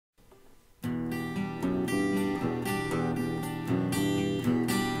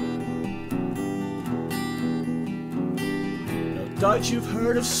doubt you've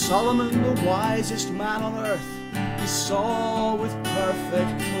heard of Solomon, the wisest man on earth. He saw with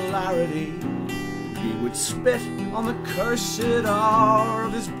perfect clarity. He would spit on the cursed hour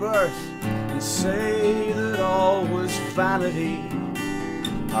of his birth and say that all was vanity.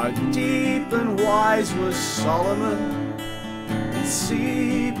 How deep and wise was Solomon, and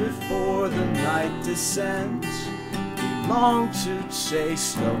see before the night descends, he longed to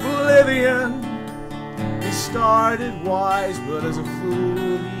taste oblivion. He started wise, but as a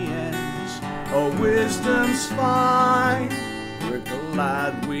fool he ends. Oh, wisdom's fine, we're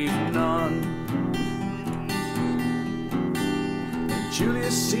glad we've none.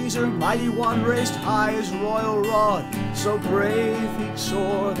 Julius Caesar, mighty one, raised high his royal rod. So brave he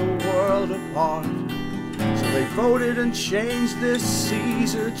tore the world apart. So they voted and changed this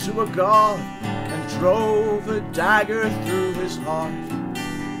Caesar to a god, and drove a dagger through his heart.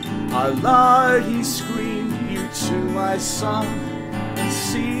 How loud he screamed, "You too, my son, and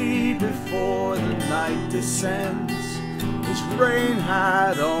see before the night descends." His reign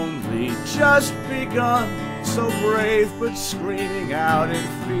had only just begun. So brave, but screaming out in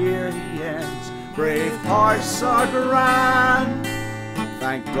fear he ends. Brave hearts are grand,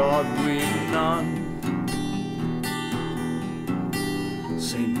 thank God we've none.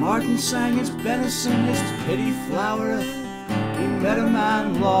 St. Martin sang his benison, his pity flowereth. He met a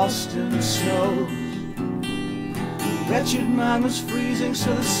man lost in the snow. The wretched man was freezing,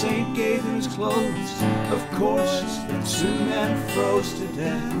 so the saint gave him his clothes. Of course, the two men froze to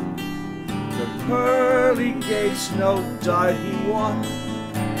death. The pearly gates, no doubt he won,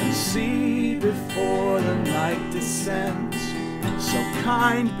 and see before the night descends. So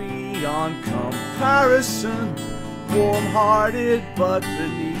kind beyond comparison, warm-hearted, but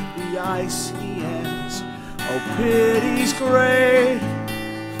beneath the ice he ends. Oh, pity's great,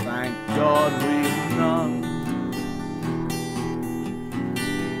 thank God we've none.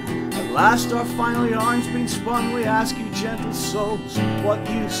 At last our final yarn's been spun. We ask you, gentle souls, what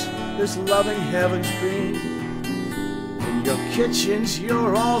use this loving heaven's been? In your kitchens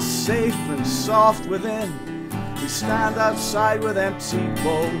you're all safe and soft within. We stand outside with empty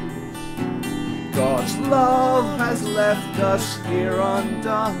bowls. God's love has left us here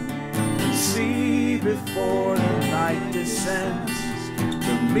undone, and see before the night descends.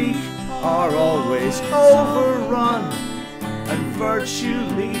 The meek are always overrun, and virtue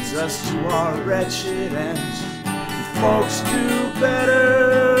leads us to our wretched ends. Folks do better